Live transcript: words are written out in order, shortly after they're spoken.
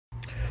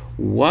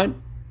What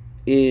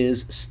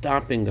is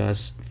stopping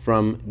us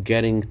from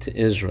getting to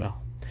Israel?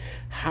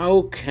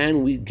 How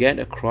can we get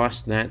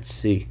across that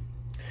sea?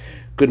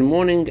 Good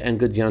morning and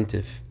good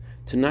Yantif.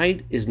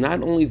 Tonight is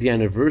not only the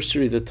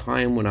anniversary of the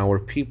time when our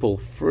people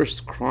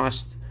first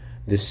crossed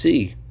the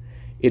sea,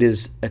 it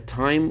is a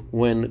time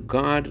when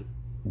God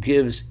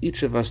gives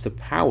each of us the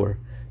power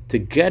to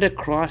get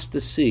across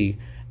the sea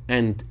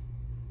and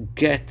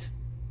get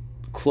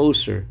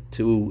closer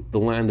to the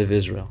land of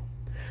Israel.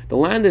 The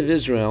land of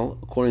Israel,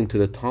 according to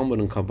the Talmud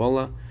and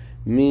Kabbalah,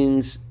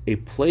 means a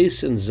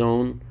place and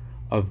zone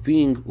of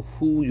being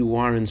who you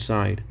are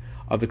inside,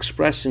 of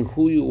expressing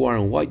who you are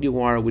and what you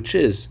are, which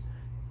is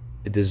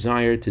a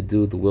desire to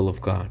do the will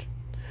of God.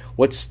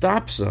 What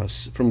stops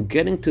us from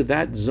getting to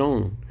that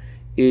zone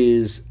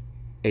is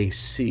a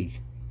sea.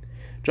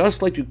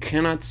 Just like you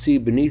cannot see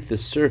beneath the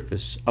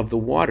surface of the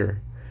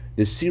water,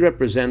 the sea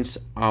represents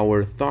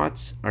our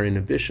thoughts, our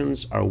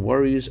inhibitions, our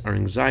worries, our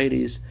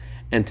anxieties,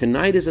 and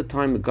tonight is a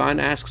time that God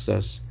asks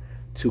us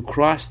to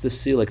cross the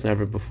sea like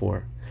never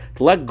before,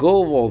 to let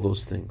go of all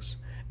those things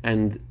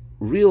and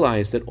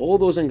realize that all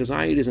those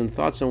anxieties and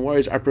thoughts and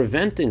worries are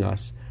preventing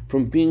us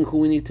from being who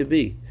we need to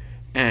be,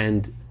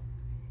 and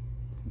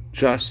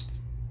just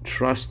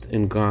trust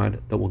in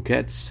God that we'll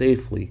get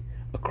safely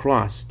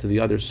across to the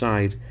other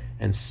side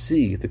and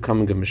see the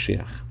coming of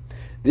Mashiach.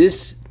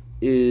 This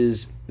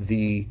is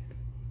the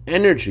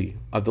energy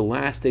of the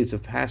last days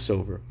of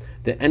Passover,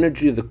 the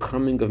energy of the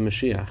coming of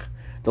Mashiach,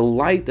 the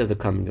light of the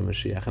coming of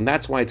Mashiach. And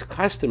that's why it's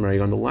customary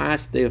on the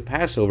last day of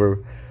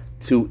Passover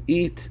to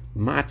eat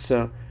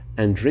matzah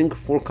and drink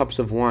 4 cups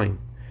of wine.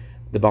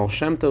 The Baal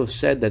Shem Tov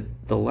said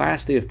that the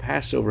last day of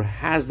Passover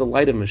has the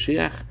light of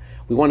Mashiach.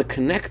 We want to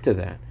connect to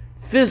that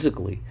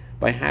physically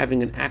by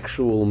having an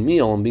actual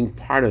meal and being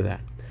part of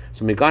that.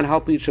 So may God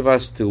help each of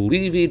us to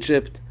leave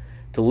Egypt,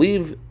 to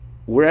leave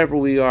wherever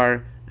we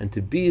are, and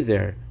to be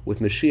there with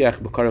Mashiach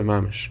B'Karav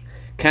Mamash.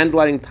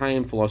 Candlelighting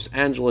time for Los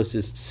Angeles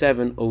is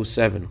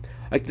 7:07.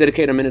 I'd like to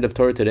dedicate a minute of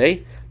Torah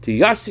today to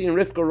Yossi and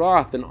Rivka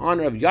Roth in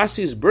honor of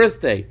Yossi's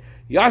birthday.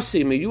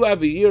 Yossi, may you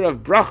have a year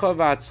of bracha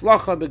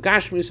v'atzlacha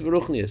begashmius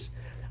v'ruchnius.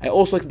 I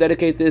also like to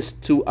dedicate this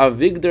to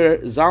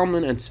Avigdor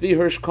Zalman and Tzvi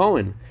Hirsch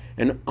Cohen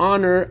in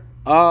honor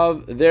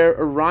of their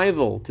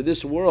arrival to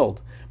this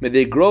world. May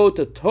they grow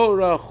to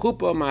Torah,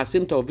 Chuppah,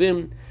 Maasim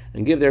Tovim,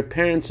 and give their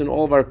parents and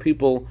all of our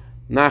people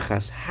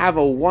nachas. Have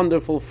a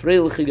wonderful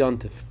Freilich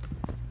Yontif.